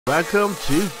Welcome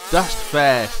to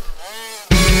Dustfest.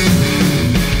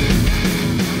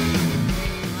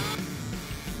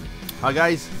 Hi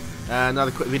guys,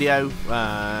 another quick video.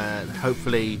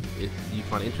 Hopefully you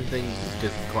find it interesting,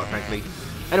 because quite frankly.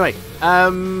 Anyway,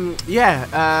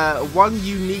 one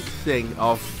unique thing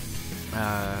of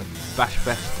Bash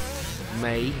Fest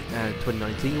May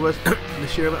 2019 was the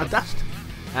sheer amount of dust.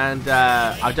 And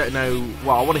I don't know.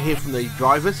 Well, I want to hear from the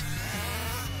drivers.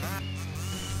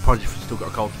 Probably still got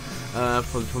a cold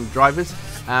from drivers,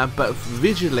 but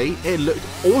visually it looked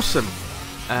awesome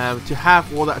to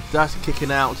have all that dust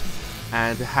kicking out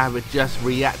and to have it just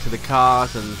react to the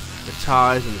cars and the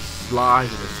tyres and the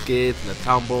slides and the skids and the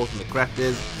tumbles and the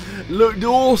crashes. Looked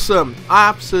awesome. I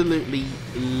absolutely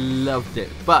loved it,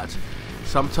 but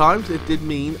sometimes it did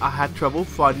mean I had trouble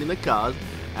finding the cars,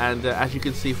 and as you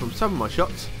can see from some of my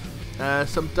shots,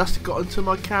 some dust got into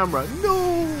my camera. No!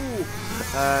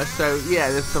 So yeah,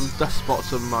 there's some dust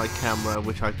spots on my camera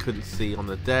which I couldn't see on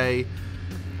the day.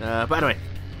 But anyway,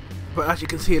 but as you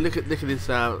can see, look at this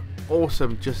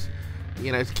awesome, just,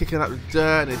 you know, it's kicking up the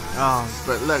dirt. And it's,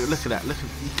 but look at that.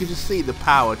 You can just see the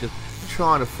power, just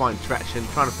trying to find traction,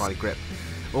 trying to find a grip.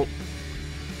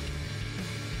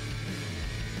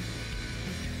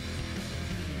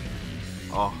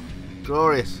 Oh,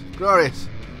 glorious, glorious,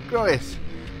 glorious.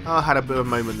 Oh, I had a bit of a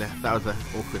moment there. That was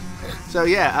awkward. So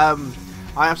yeah,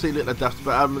 I absolutely looked at dust,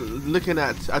 but looking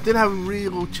at, I didn't have a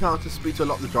real chance to speak to a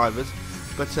lot of the drivers,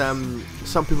 but some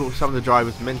of the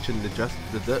drivers mentioned the dust,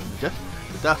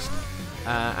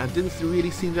 and didn't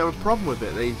really seem to have a problem with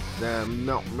it.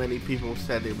 Not many people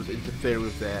said it was interfering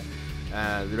with their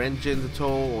engines at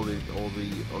all, or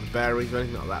the bearings or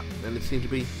anything like that, and it seemed to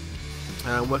be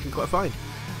working quite fine.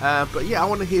 But yeah, I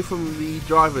want to hear from the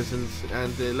drivers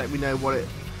and let me know what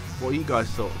you guys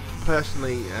thought.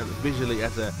 Personally and visually,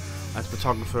 as a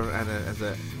photographer and as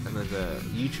a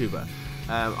YouTuber,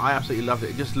 I absolutely loved it.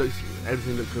 It just looks,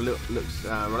 everything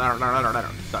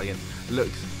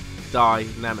looks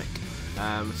dynamic.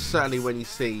 Certainly when you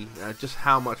see just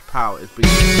how much power is being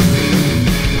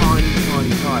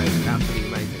tiny tires, absolutely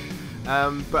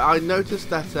amazing. But I noticed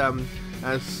that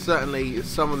certainly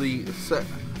some of the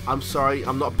I'm sorry,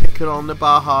 I'm not picking on the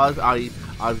Bajas.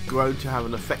 I've grown to have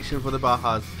an affection for the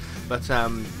Bajas, but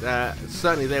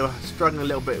certainly they were struggling a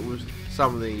little bit with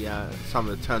some of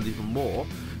the turns even more.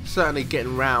 Certainly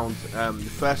getting round the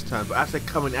first turn, but as they're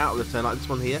coming out of the turn, like this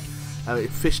one here, it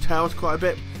fishtails quite a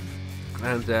bit,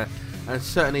 and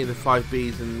certainly the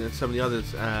 5Bs and some of the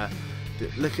others.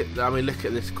 Look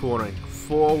at this cornering.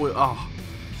 Forward. Oh,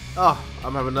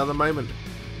 I'm having another moment.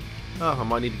 Oh, I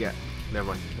might need to get. Never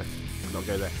mind. Not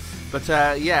go there, but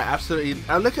yeah, absolutely.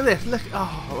 Look at this. Look,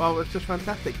 oh, it's just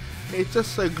fantastic. It's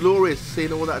just so glorious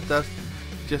seeing all that dust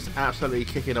just absolutely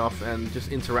kicking off and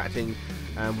just interacting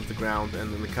with the ground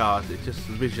and the cars. It's just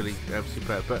visually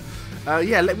superb. But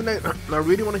yeah, let me know. I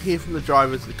really want to hear from the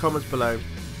drivers. The comments below.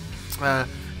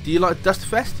 Do you like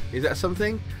Dustfest? Is that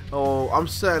something? Or I'm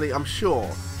sure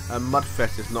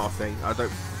Mudfest is not a thing. I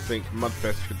don't think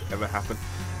Mudfest should ever happen.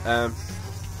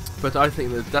 But I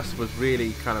think the dust was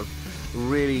really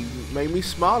really made me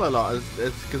smile a lot,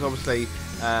 because obviously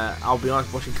I'll be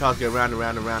honest, watching cars go round and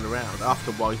round and round and round,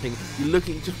 after a while you're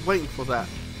looking, just waiting for that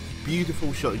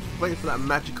beautiful shot, you're just waiting for that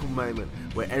magical moment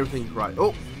where everything's right.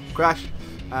 Oh, crash.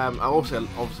 I also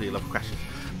obviously love crashes,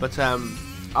 but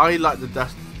I like the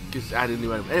dust, just adding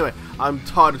new element. Anyway, I'm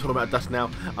tired of talking about dust now.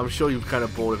 I'm sure you're kind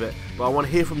of bored of it, but I want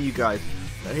to hear from you guys.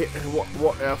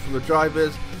 What from the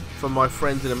drivers, from my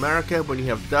friends in America, when you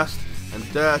have dust and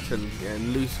dirt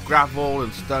and loose gravel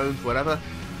and stones, whatever.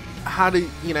 How do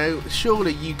you know?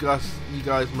 Surely you guys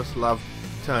must love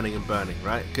turning and burning,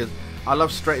 right? Because I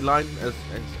love straight line as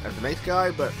an ace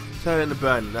guy, but turning and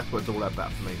burning, that's what it's all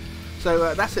about for me.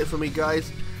 So that's it for me,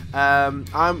 guys. I'm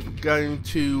going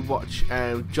to watch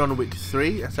John Wick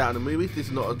 3. That's out in the movies. This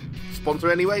is not a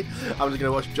sponsor anyway. I'm just going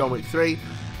to watch John Wick 3.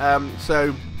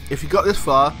 So if you got this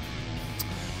far,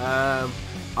 I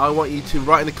want you to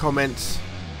write in the comments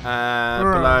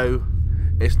below,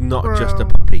 it's not just a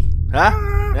puppy. Huh?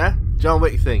 Yeah? John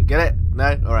Wick thing. Get it?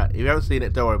 No? Alright. If you haven't seen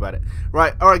it, don't worry about it.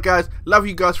 Right. Alright, guys. Love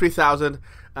you guys 3000.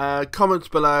 Comments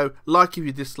below. Like if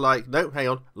you dislike. No, hang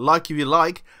on. Like if you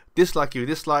like. Dislike if you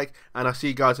dislike. And I'll see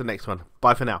you guys in the next one.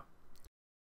 Bye for now.